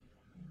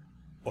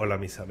Hola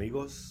mis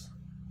amigos,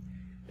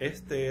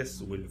 este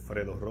es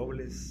Wilfredo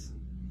Robles,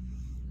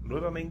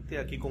 nuevamente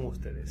aquí con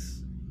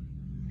ustedes,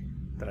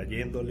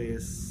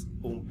 trayéndoles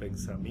un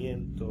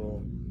pensamiento,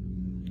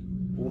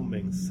 un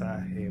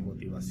mensaje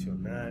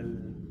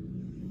motivacional,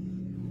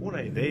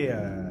 una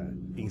idea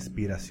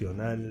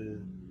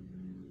inspiracional.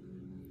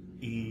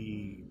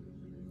 Y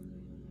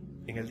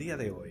en el día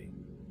de hoy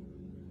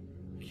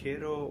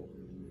quiero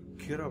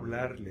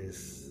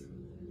hablarles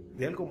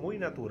de algo muy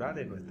natural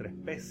en nuestra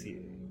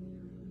especie,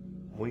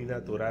 muy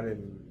natural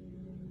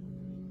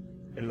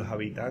en los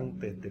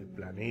habitantes del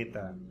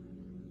planeta,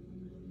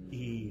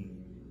 y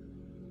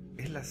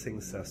es la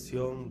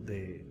sensación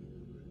de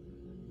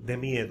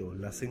miedo,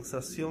 la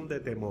sensación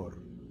de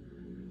temor.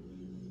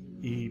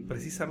 Y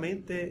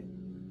precisamente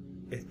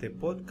este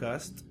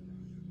podcast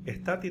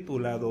está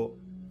titulado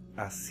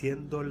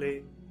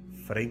Haciéndole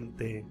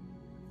frente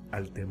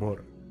al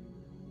temor.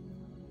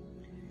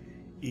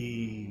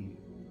 Y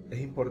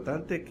es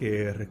importante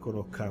que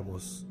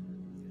reconozcamos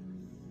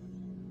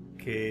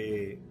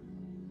que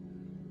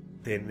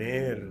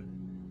tener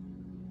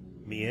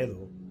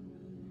miedo,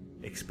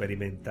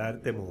 experimentar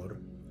temor,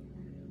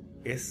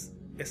 es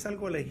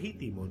algo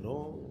legítimo,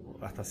 ¿no?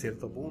 Hasta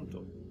cierto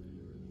punto,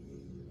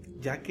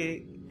 ya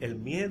que el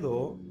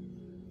miedo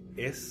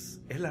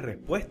es la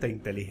respuesta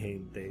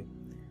inteligente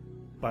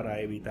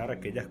para evitar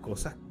aquellas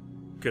cosas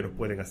que nos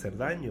pueden hacer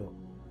daño.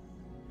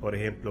 Por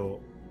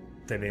ejemplo,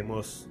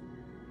 tenemos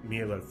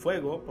miedo al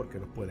fuego porque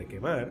nos puede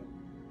quemar.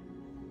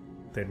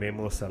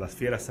 Tememos a las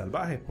fieras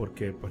salvajes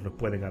porque nos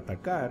pueden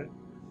atacar.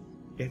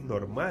 Es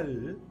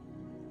normal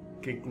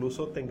que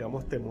incluso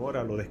tengamos temor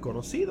a lo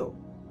desconocido.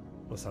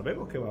 No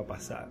sabemos qué va a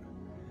pasar.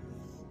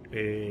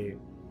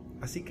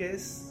 Así que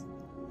es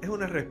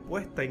una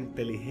respuesta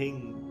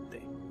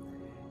inteligente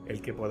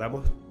el que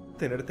podamos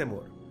tener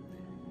temor.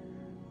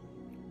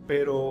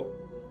 Pero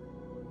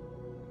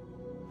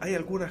hay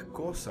algunas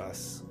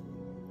cosas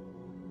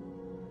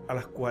a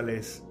las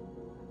cuales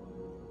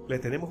le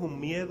tenemos un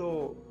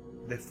miedo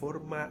de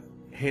forma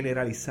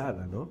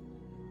generalizada, ¿no?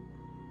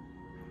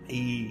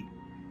 Y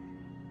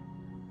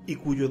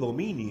cuyo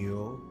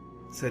dominio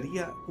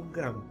sería un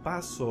gran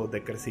paso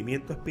de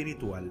crecimiento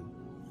espiritual.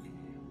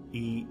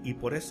 Y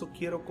por eso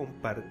quiero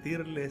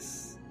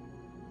compartirles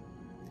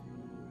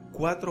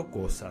cuatro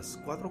cosas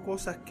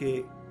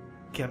que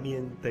a mi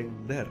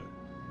entender,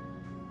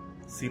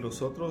 si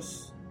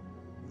nosotros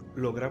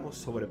logramos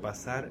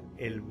sobrepasar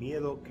el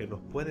miedo que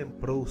nos pueden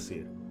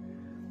producir,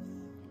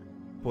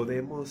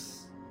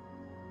 podemos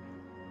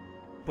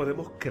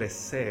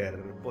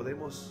crecer,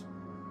 podemos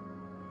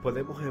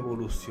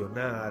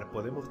evolucionar,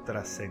 podemos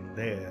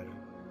trascender.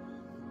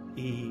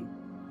 Y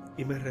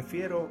me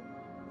refiero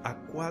a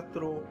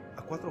cuatro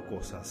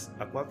cosas,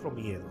 a cuatro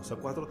miedos, a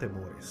cuatro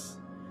temores.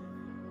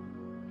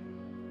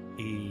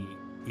 Y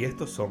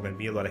estos son el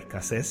miedo a la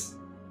escasez,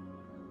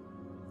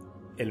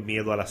 el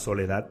miedo a la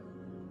soledad,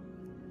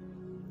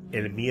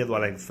 el miedo a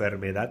la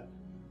enfermedad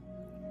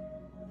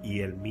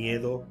y el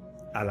miedo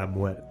a la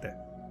muerte.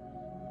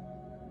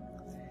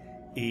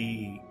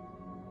 Y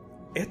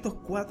estos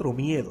cuatro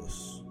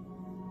miedos,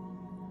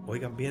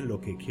 oigan bien lo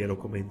que quiero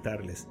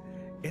comentarles,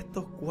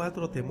 estos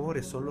cuatro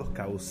temores son los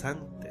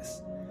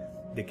causantes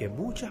de que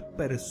muchas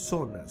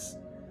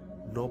personas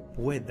no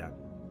puedan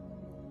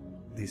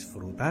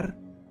disfrutar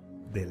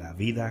de la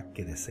vida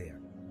que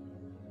desean.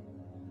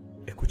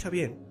 Escucha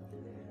bien: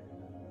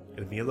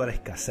 el miedo a la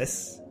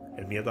escasez,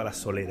 el miedo a la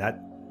soledad,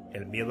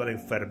 el miedo a la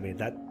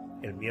enfermedad,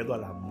 el miedo a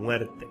la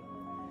muerte.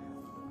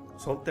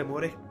 Son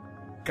temores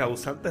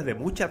causantes de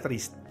mucha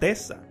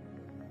tristeza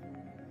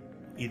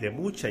y de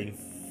mucha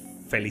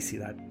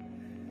infelicidad.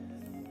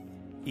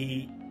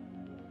 Y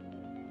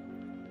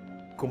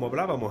como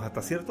hablábamos,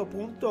 hasta cierto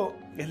punto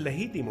es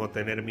legítimo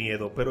tener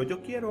miedo, pero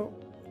yo quiero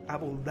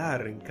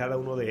abundar en cada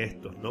uno de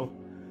estos, ¿no?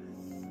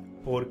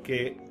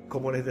 Porque,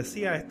 como les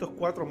decía, estos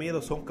cuatro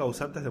miedos son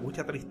causantes de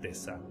mucha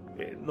tristeza.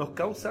 Nos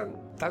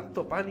causan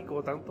tanto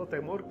pánico, tanto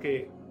temor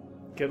que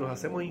nos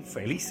hacemos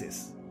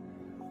infelices.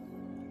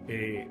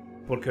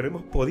 Porque no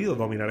hemos podido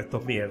dominar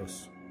estos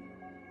miedos.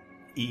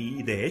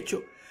 Y de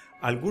hecho,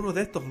 algunos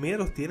de estos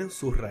miedos tienen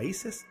sus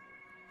raíces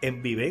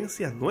en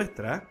vivencias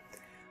nuestras,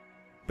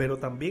 pero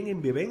también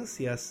en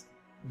vivencias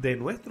de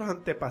nuestros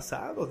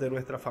antepasados, de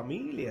nuestra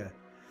familia.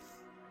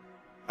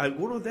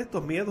 Algunos de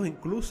estos miedos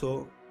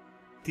incluso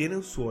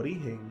tienen su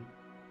origen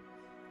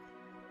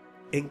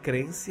en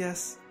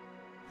creencias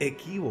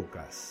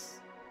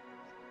equívocas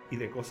y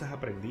de cosas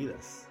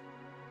aprendidas.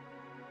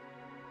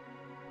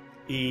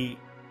 Y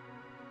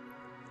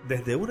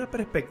desde una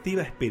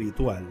perspectiva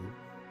espiritual,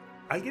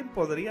 alguien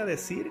podría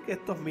decir que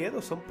estos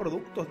miedos son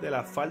productos de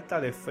la falta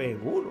de fe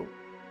en uno,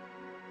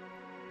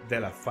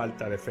 de la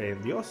falta de fe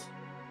en Dios.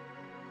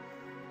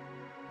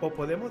 O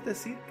podemos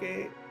decir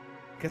que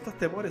estos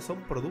temores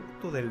son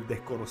producto del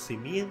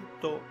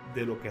desconocimiento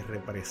de lo que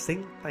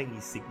representan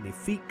y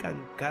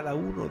significan cada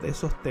uno de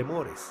esos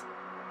temores.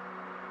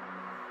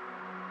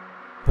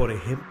 Por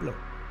ejemplo,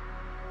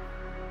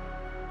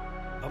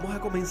 vamos a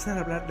comenzar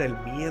a hablar del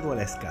miedo a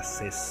la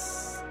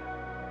escasez.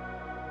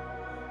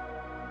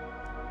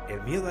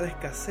 El miedo a la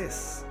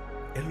escasez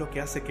es lo que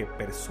hace que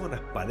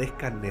personas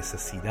padezcan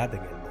necesidad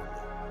en el mundo.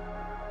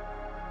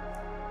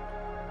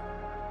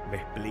 Me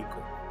explico.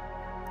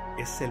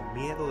 Es el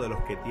miedo de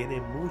los que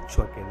tienen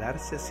mucho a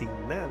quedarse sin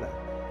nada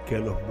que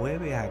los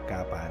mueve a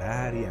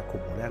acaparar y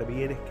acumular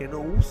bienes que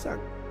no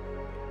usan,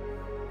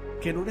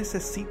 que no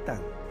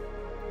necesitan,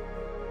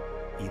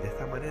 y de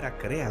esta manera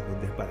crean un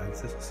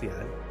desbalance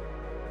social.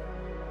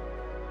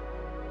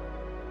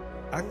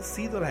 Han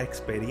sido las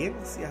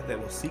experiencias de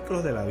los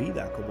ciclos de la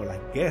vida, como las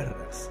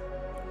guerras,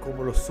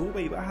 como los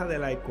sube y baja de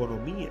la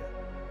economía,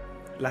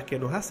 las que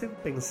nos hacen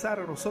pensar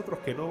a nosotros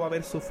que no va a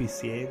haber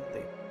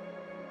suficiente,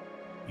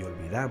 y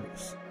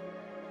olvidamos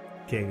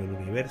que en el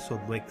universo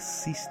no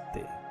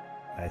existe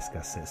la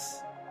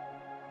escasez.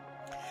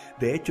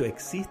 De hecho,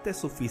 existe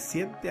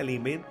suficiente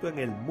alimento en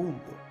el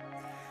mundo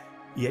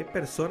y hay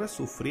personas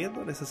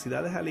sufriendo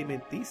necesidades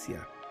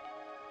alimenticias,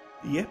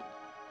 y es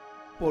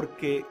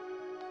porque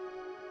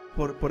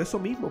por eso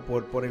mismo,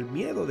 por el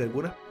miedo de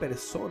algunas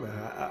personas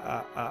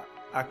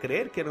a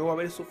creer que no va a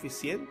haber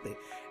suficiente.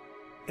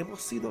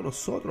 Hemos sido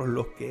nosotros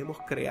los que hemos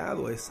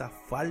creado esa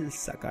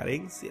falsa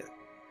carencia.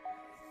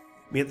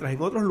 Mientras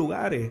en otros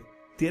lugares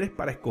tienes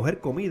para escoger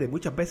comida y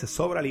muchas veces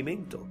sobra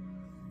alimento,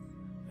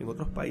 en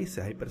otros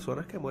países hay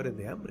personas que mueren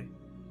de hambre.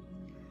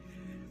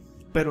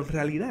 Pero en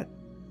realidad,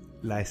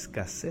 la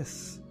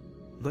escasez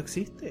no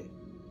existe.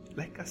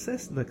 La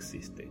escasez no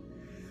existe.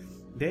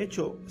 De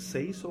hecho,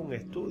 se hizo un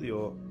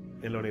estudio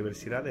en la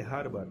Universidad de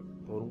Harvard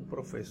por un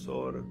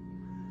profesor,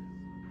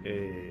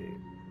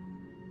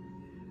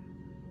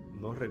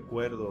 no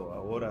recuerdo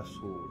ahora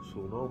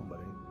su nombre,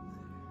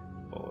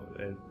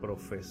 el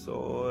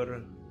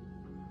profesor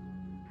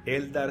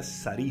Eldar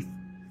Zarif,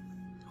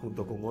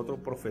 junto con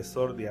otro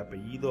profesor de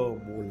apellido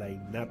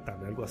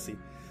Mulainatan, algo así.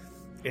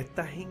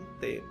 Esta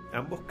gente,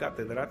 ambos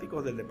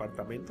catedráticos del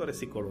departamento de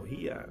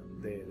psicología,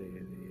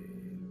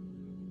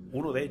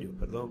 uno de ellos,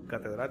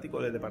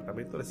 catedrático del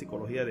departamento de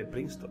psicología de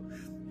Princeton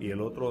y el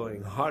otro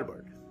en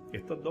Harvard.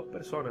 Estas dos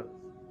personas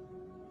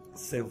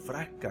se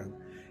enfrascan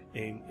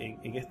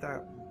en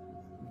esta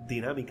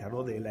dinámica,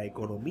 ¿no?, de la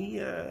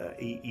economía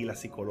y la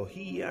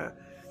psicología,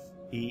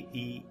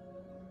 y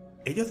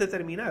ellos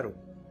determinaron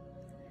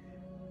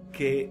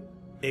que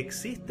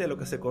existe lo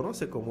que se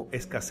conoce como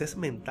escasez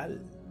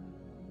mental.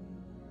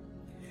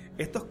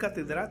 Estos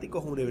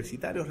catedráticos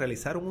universitarios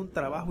realizaron un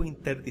trabajo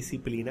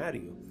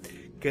interdisciplinario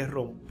que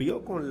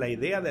rompió con la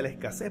idea de la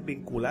escasez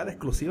vinculada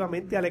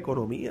exclusivamente a la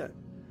economía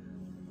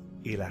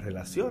y la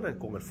relacionan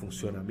con el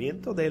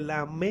funcionamiento de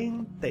la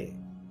mente.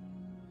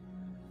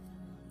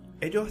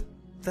 Ellos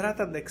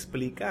tratan de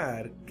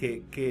explicar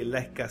que la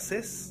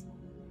escasez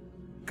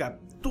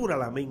captura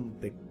la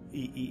mente,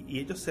 y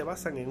ellos se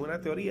basan en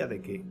una teoría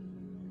de que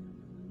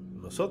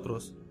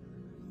nosotros,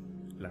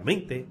 la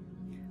mente,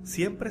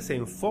 siempre se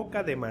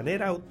enfoca de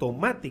manera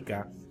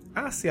automática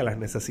hacia las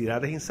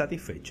necesidades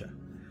insatisfechas.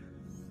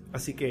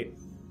 Así que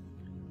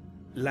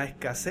la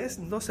escasez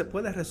no se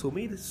puede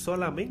resumir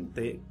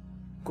solamente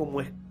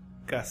como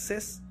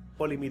escasez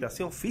o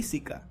limitación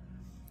física,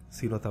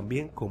 sino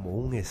también como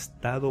un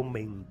estado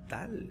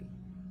mental.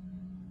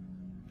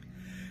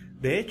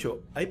 De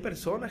hecho, hay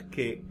personas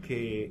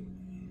que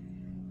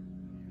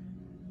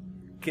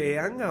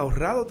han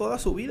ahorrado toda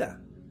su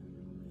vida.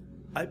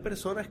 Hay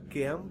personas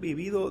que han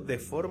vivido de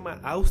forma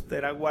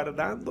austera,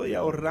 guardando y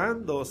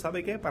ahorrando,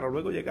 ¿sabe qué?, para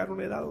luego llegar a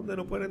una edad donde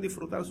no pueden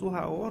disfrutar sus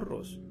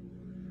ahorros.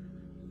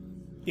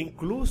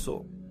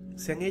 Incluso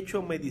se han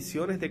hecho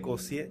mediciones de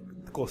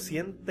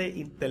cociente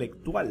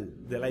intelectual,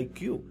 del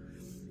IQ.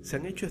 Se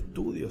han hecho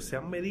estudios, se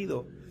han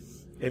medido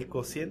el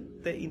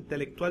cociente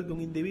intelectual de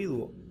un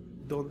individuo,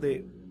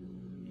 donde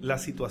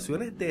las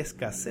situaciones de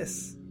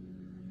escasez,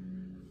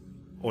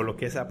 o lo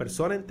que esa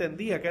persona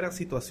entendía que eran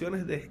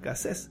situaciones de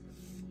escasez,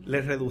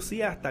 les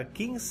reducía hasta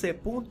 15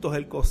 puntos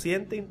el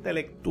cociente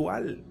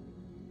intelectual,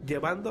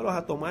 llevándolos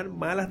a tomar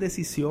malas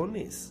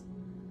decisiones.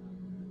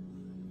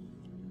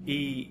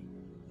 Y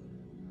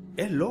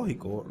es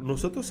lógico,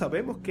 nosotros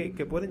sabemos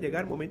que pueden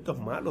llegar momentos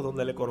malos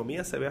donde la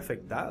economía se ve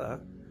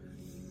afectada,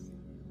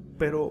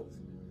 pero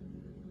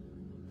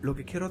lo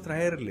que quiero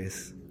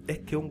traerles es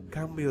que un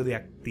cambio de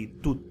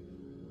actitud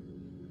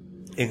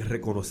en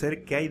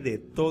reconocer que hay de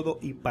todo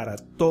y para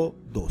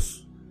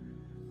todos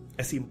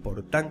es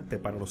importante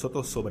para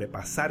nosotros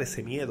sobrepasar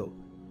ese miedo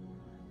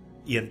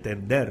y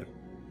entender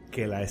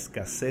que la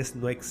escasez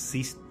no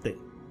existe.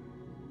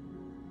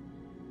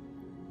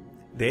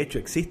 De hecho,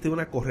 existe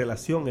una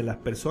correlación en las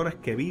personas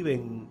que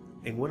viven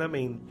en una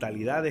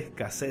mentalidad de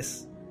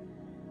escasez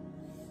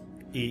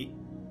y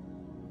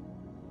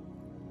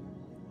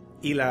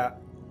la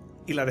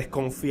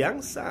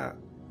desconfianza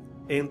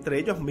entre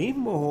ellos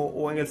mismos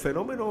o en el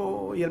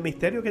fenómeno y el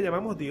misterio que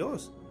llamamos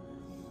Dios.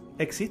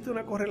 Existe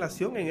una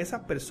correlación en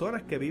esas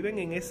personas que viven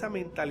en esa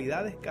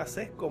mentalidad de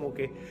escasez, como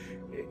que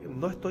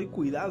no estoy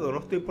cuidado, no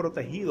estoy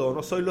protegido,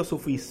 no soy lo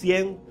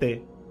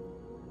suficiente.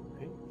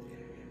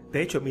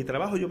 De hecho, en mi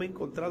trabajo yo me he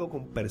encontrado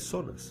con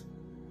personas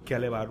que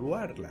al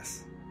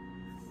evaluarlas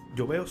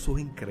yo veo sus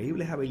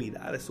increíbles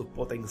habilidades, sus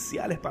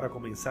potenciales para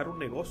comenzar un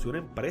negocio, una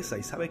empresa.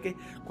 Y ¿sabe qué?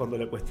 Cuando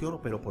le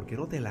cuestiono, pero ¿por qué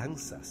no te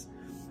lanzas?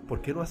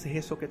 ¿Por qué no haces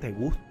eso que te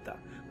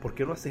gusta? ¿Por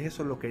qué no haces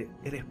eso en lo que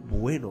eres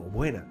bueno o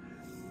buena?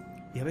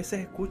 Y a veces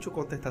escucho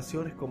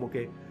contestaciones como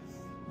que,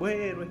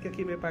 bueno, es que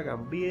aquí me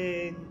pagan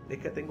bien, es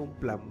que tengo un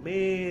plan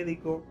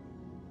médico.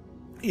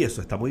 Y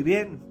eso está muy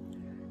bien.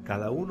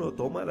 Cada uno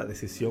toma la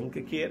decisión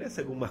que quiere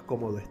según más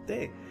cómodo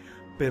esté.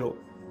 Pero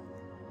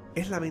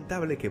es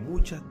lamentable que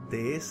muchas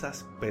de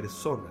esas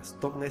personas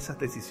tomen esas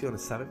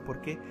decisiones. ¿Saben por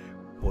qué?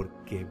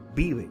 Porque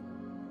viven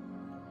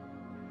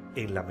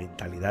en la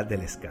mentalidad de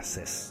la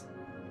escasez.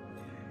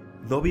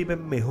 No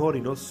viven mejor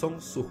y no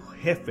son sus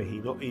jefes y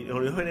no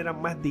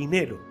generan más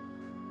dinero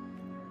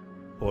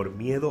por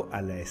miedo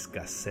a la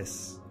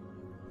escasez,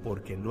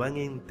 porque no han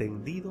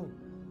entendido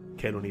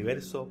que el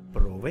universo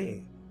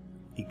provee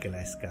y que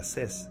la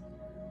escasez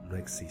no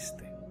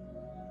existe.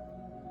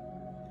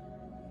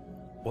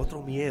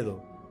 Otro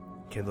miedo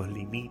que nos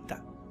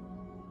limita,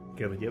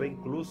 que nos lleva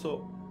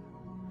incluso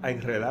a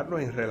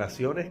enredarnos en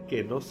relaciones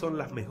que no son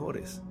las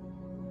mejores,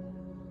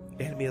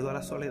 es el miedo a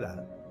la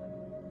soledad.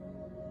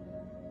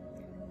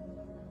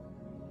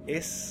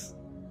 Es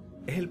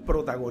el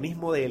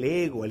protagonismo del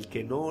ego el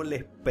que no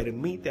les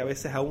permite a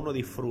veces a uno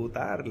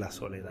disfrutar la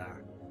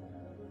soledad.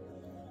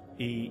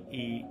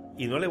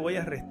 Y no le voy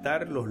a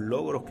restar los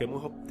logros que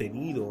hemos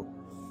obtenido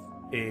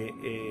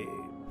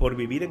por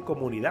vivir en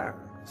comunidad.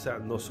 O sea,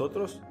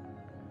 nosotros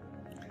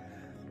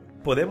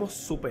podemos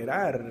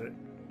superar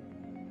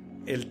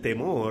el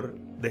temor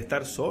de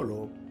estar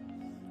solo.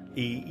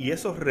 Y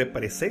eso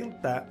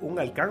representa un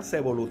alcance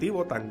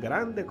evolutivo tan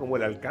grande como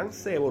el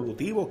alcance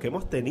evolutivo que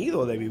hemos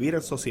tenido de vivir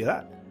en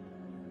sociedad.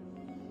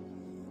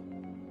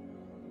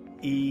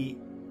 Y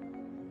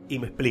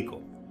me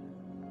explico.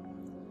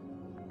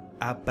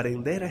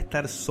 Aprender a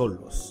estar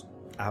solos,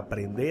 a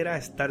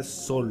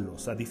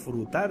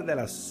disfrutar de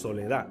la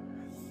soledad,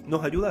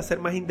 nos ayuda a ser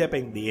más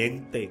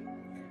independientes,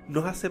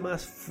 nos hace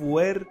más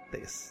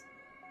fuertes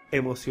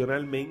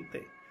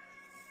emocionalmente.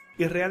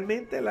 Y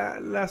realmente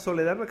la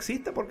soledad no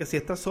existe, porque si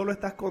estás solo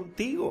estás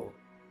contigo.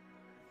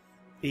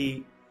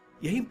 Y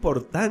es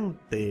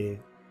importante,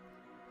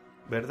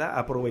 ¿verdad?,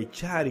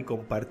 aprovechar y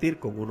compartir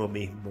con uno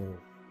mismo.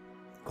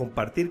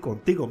 Compartir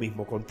contigo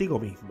mismo, contigo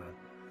misma.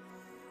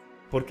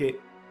 Porque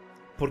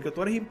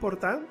tú eres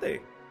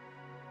importante.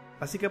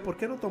 Así que ¿por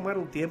qué no tomar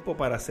un tiempo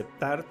para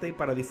aceptarte y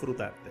para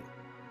disfrutarte?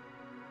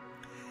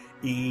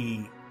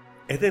 Y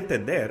es de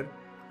entender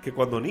que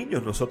cuando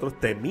niños nosotros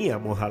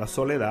temíamos a la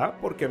soledad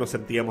porque nos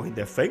sentíamos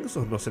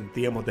indefensos, nos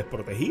sentíamos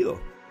desprotegidos.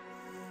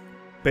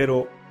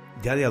 Pero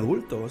ya de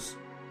adultos,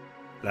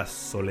 la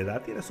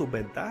soledad tiene sus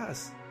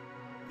ventajas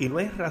y no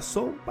hay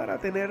razón para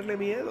tenerle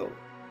miedo.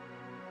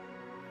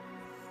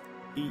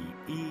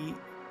 Y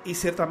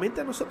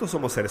ciertamente nosotros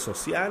somos seres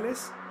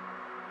sociales.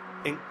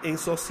 En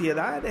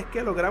sociedad es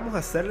que logramos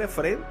hacerle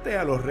frente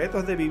a los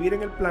retos de vivir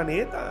en el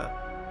planeta.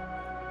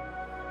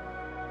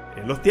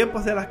 En los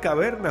tiempos de las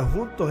cavernas,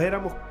 juntos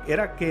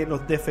era que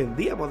nos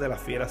defendíamos de las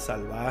fieras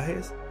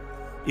salvajes,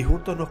 y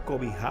juntos nos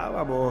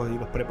cobijábamos y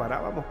nos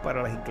preparábamos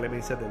para las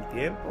inclemencias del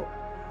tiempo.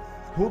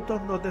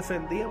 Juntos nos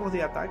defendíamos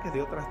de ataques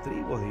de otras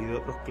tribus y de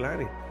otros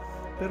clanes.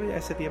 Pero ya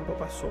ese tiempo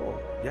pasó,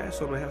 ya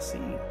eso no es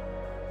así.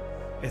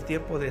 Es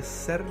tiempo de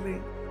hacerle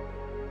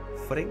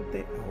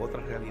frente a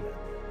otra realidad.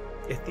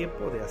 Es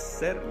tiempo de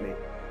hacerle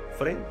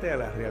frente a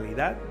la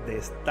realidad de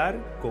estar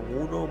con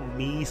uno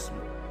mismo.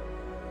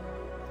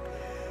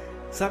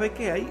 ¿Sabe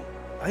qué? Hay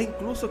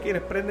incluso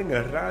quienes prenden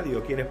el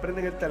radio, quienes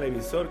prenden el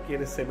televisor,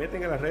 quienes se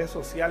meten en las redes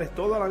sociales,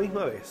 todo a la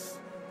misma vez,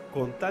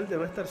 con tal de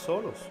no estar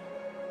solos.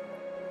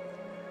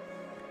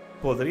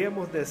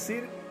 Podríamos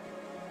decir,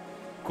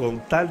 con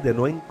tal de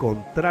no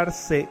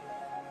encontrarse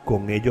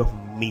con ellos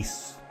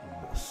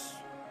mismos.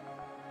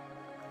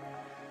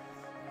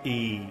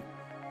 Y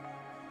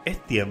es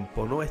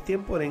tiempo, ¿no? Es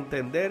tiempo de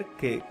entender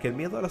que el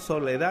miedo a la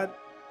soledad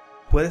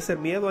puede ser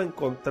miedo a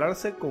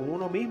encontrarse con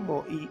uno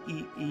mismo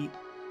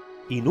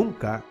y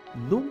nunca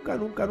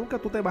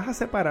tú te vas a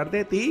separar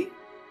de ti.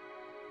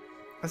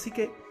 Así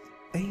que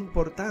es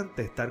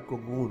importante estar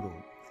con uno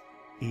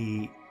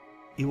y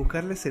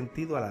buscarle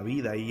sentido a la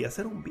vida y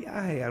hacer un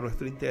viaje a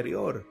nuestro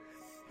interior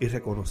y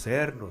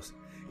reconocernos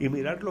y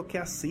mirar lo que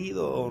ha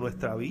sido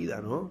nuestra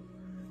vida, ¿no?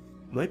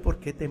 No hay por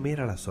qué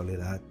temer a la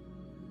soledad.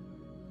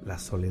 La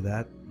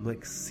soledad no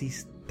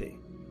existe.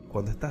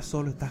 Cuando estás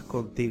solo, estás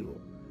contigo.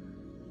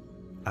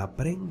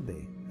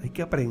 Aprende. Hay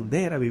que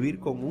aprender a vivir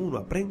con uno.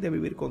 Aprende a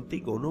vivir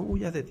contigo. No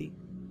huyas de ti.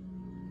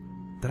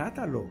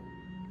 Trátalo.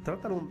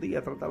 Trátalo un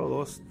día, trátalo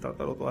dos,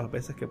 trátalo todas las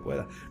veces que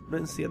puedas. No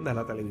enciendas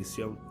la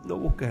televisión. No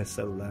busques el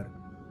celular.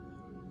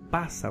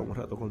 Pasa un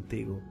rato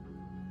contigo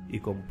y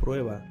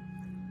comprueba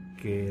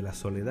que la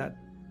soledad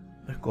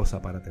no es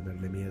cosa para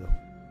tenerle miedo.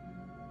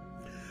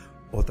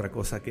 Otra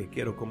cosa que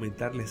quiero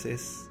comentarles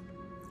es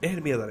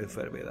el miedo a la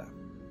enfermedad.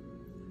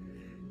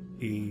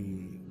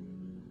 Y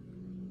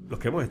los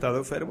que hemos estado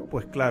enfermos,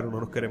 pues claro, no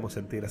nos queremos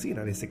sentir así,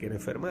 nadie se quiere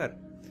enfermar.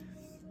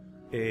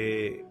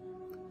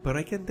 Pero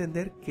hay que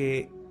entender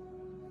que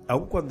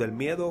aun cuando el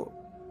miedo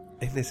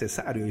es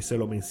necesario, y se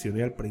lo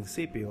mencioné al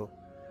principio,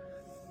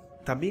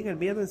 también el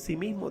miedo en sí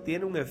mismo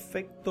tiene un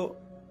efecto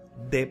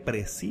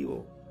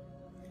depresivo.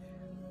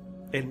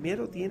 El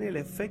miedo tiene el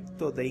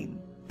efecto de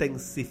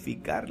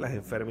intensificar las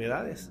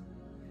enfermedades.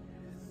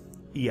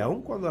 Y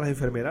aun cuando las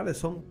enfermedades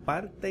son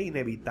parte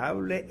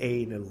inevitable e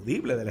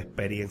ineludible de la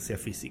experiencia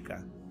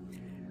física.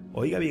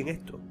 Oiga bien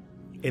esto,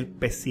 el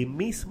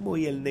pesimismo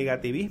y el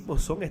negativismo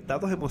son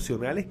estados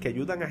emocionales que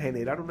ayudan a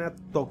generar una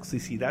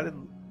toxicidad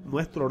en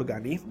nuestro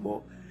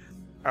organismo,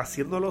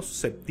 haciéndolo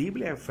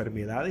susceptible a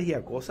enfermedades y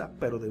a cosas,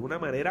 pero de una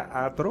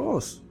manera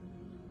atroz.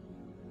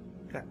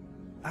 O sea,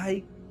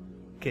 hay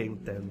que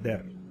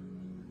entender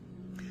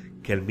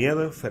que el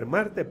miedo a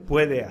enfermarte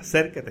puede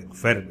hacer que te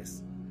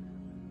enfermes.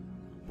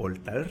 Por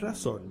tal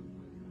razón,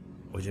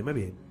 óyeme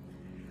bien,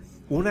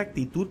 una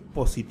actitud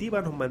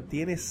positiva nos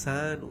mantiene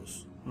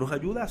sanos, nos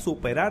ayuda a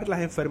superar las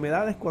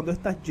enfermedades cuando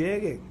éstas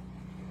lleguen.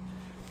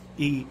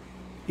 Y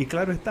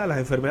claro está, las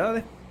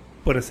enfermedades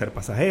pueden ser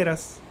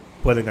pasajeras,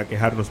 pueden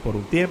aquejarnos por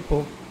un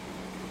tiempo.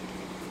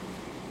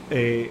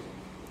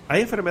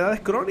 Hay enfermedades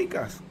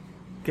crónicas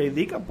que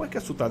indican pues que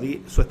su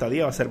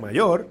estadía va a ser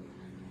mayor.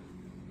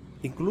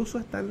 Incluso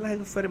están las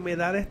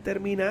enfermedades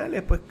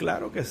terminales, pues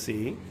claro que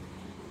sí.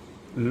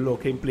 Lo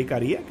que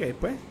implicaría que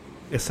pues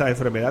esa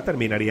enfermedad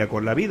terminaría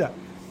con la vida.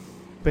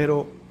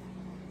 Pero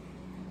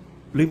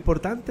lo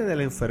importante de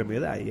la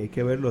enfermedad, y hay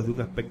que verlo de un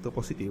aspecto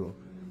positivo,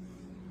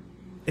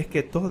 es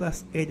que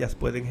todas ellas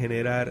pueden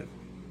generar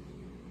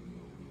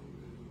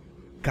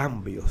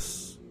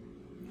cambios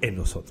en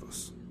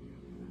nosotros.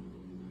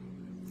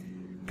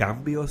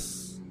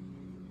 Cambios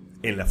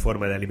en la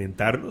forma de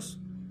alimentarnos,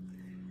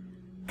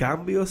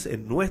 cambios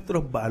en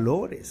nuestros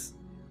valores,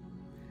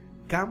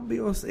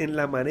 cambios en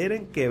la manera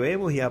en que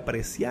vemos y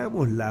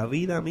apreciamos la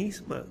vida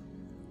misma.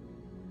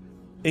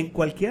 En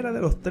cualquiera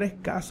de los tres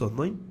casos,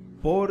 no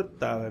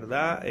importa,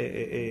 ¿verdad?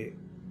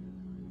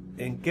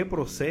 En qué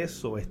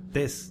proceso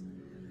estés.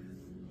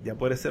 Ya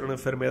puede ser una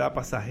enfermedad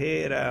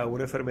pasajera,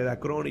 una enfermedad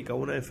crónica,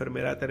 una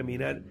enfermedad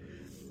terminal.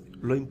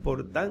 Lo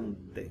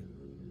importante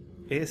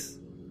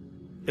es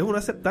un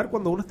aceptar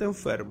cuando uno está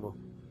enfermo.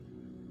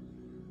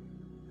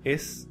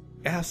 Es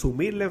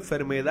asumir la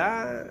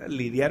enfermedad,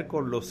 lidiar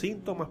con los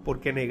síntomas,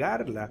 porque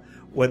negarla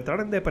o entrar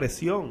en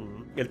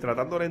depresión, el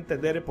tratando de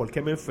entender por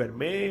qué me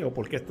enfermé o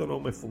por qué esto no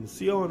me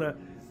funciona,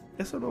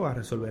 eso no va a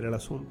resolver el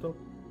asunto.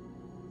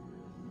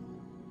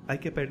 Hay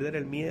que perder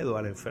el miedo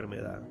a la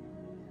enfermedad.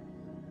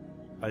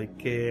 Hay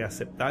que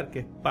aceptar que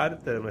es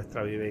parte de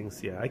nuestra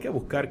vivencia. Hay que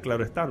buscar,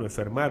 claro está, no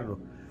enfermarnos.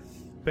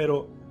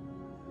 Pero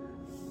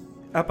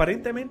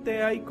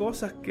aparentemente hay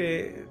cosas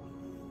que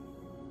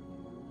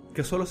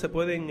solo se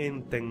pueden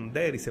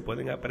entender y se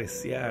pueden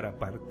apreciar a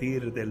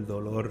partir del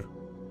dolor.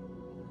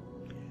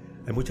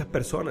 Hay muchas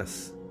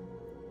personas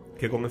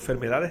que con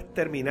enfermedades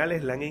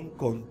terminales le han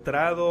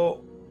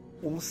encontrado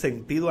un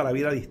sentido a la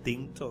vida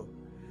distinto.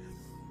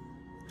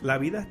 La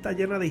vida está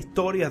llena de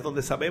historias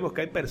donde sabemos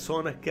que hay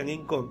personas que han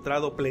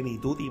encontrado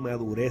plenitud y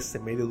madurez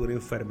en medio de una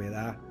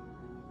enfermedad.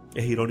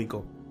 Es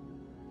irónico.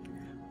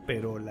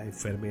 Pero la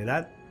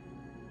enfermedad,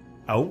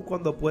 aun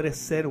cuando puede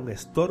ser un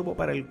estorbo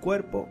para el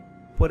cuerpo,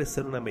 puede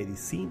ser una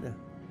medicina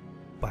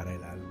para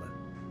el alma.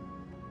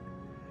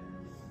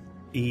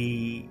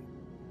 Y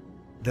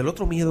del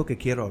otro miedo que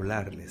quiero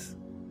hablarles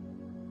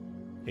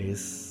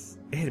es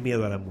el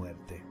miedo a la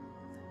muerte.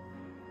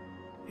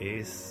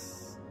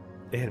 Es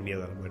el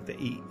miedo a la muerte.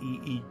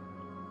 Y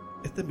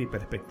esta es mi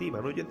perspectiva,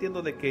 ¿no? Yo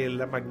entiendo de que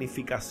la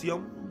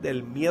magnificación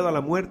del miedo a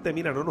la muerte,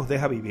 mira, no nos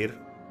deja vivir.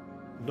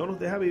 No nos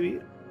deja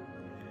vivir.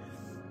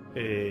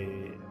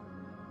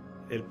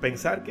 El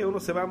pensar que uno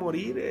se va a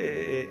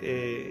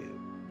morir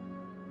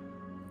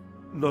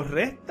nos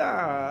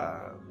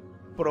resta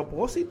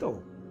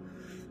propósito.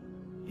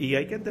 Y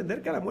hay que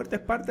entender que la muerte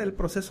es parte del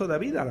proceso de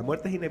vida. La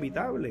muerte es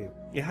inevitable.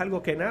 Es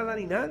algo que nada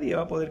ni nadie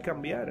va a poder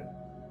cambiar.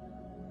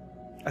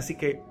 Así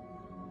que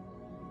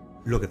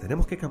lo que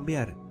tenemos que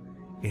cambiar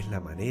es la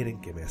manera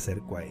en que me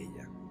acerco a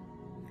ella.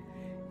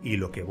 Y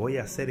lo que voy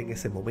a hacer en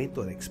ese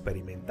momento de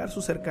experimentar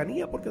su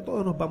cercanía, porque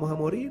todos nos vamos a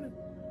morir.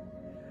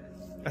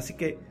 Así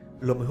que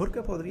lo mejor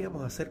que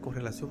podríamos hacer con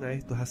relación a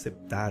esto es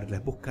aceptarla,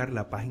 es buscar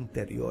la paz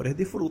interior, es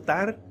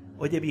disfrutar,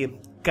 oye bien,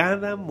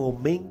 cada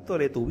momento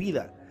de tu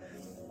vida,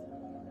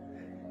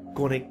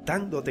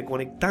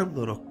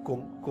 conectándonos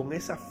con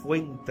esa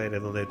fuente de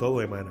donde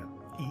todo emana.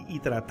 Y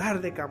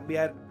tratar de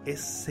cambiar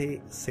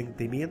ese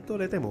sentimiento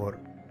de temor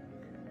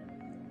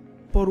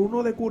por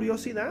uno de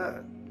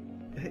curiosidad.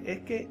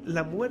 Es que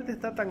la muerte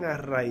está tan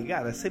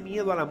arraigada, ese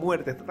miedo a la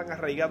muerte está tan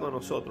arraigado a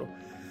nosotros,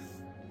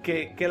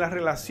 que las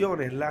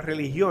relaciones, las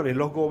religiones,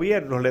 los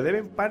gobiernos le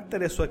deben parte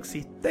de su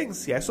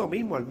existencia, eso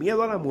mismo, al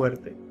miedo a la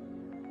muerte.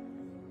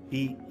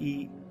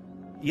 Y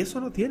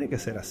eso no tiene que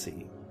ser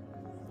así.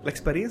 La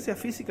experiencia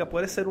física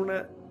puede ser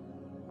una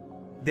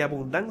de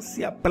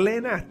abundancia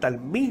plena hasta el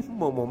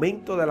mismo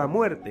momento de la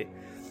muerte,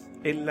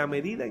 en la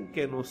medida en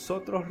que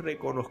nosotros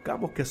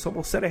reconozcamos que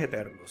somos seres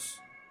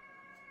eternos,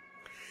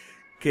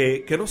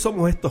 que no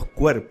somos estos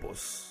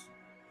cuerpos,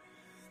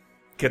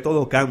 que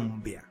todo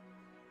cambia.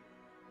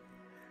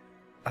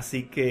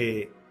 Así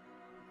que,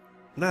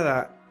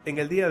 nada, en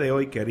el día de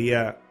hoy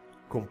quería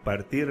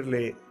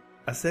compartirle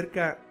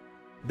acerca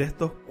de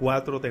estos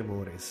 4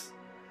 temores.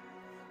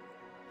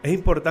 Es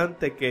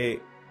importante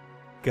que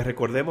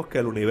recordemos que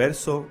el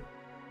universo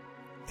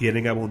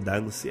tiene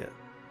abundancia,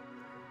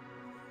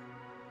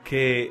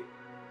 que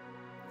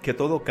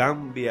todo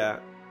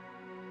cambia,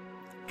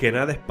 que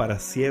nada es para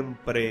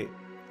siempre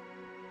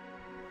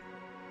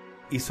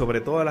y sobre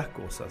todas las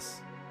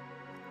cosas,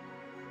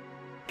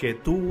 que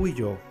tú y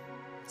yo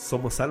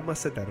somos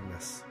almas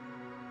eternas,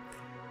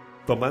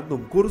 tomando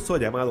un curso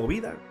llamado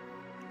vida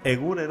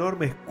en una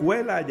enorme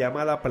escuela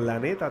llamada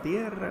Planeta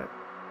Tierra,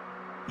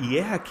 y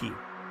es aquí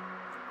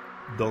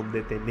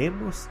donde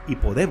tenemos y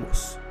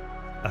podemos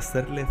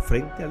hacerle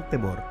frente al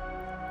temor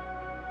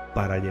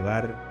para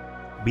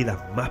llevar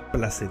vidas más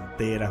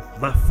placenteras,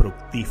 más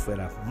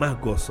fructíferas, más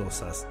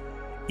gozosas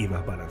y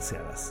más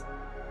balanceadas.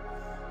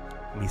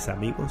 Mis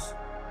amigos,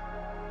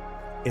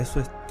 eso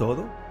es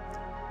todo.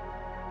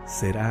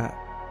 Será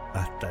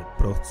hasta el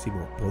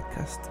próximo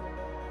podcast.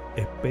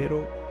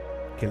 Espero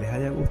que les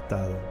haya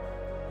gustado.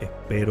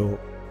 Espero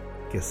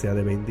que sea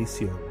de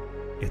bendición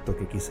esto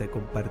que quise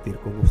compartir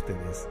con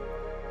ustedes.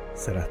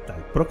 Será hasta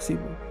el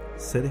próximo.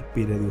 Se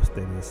despide de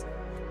ustedes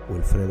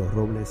Wilfredo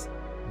Robles.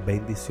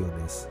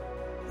 Bendiciones.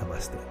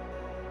 Namaste.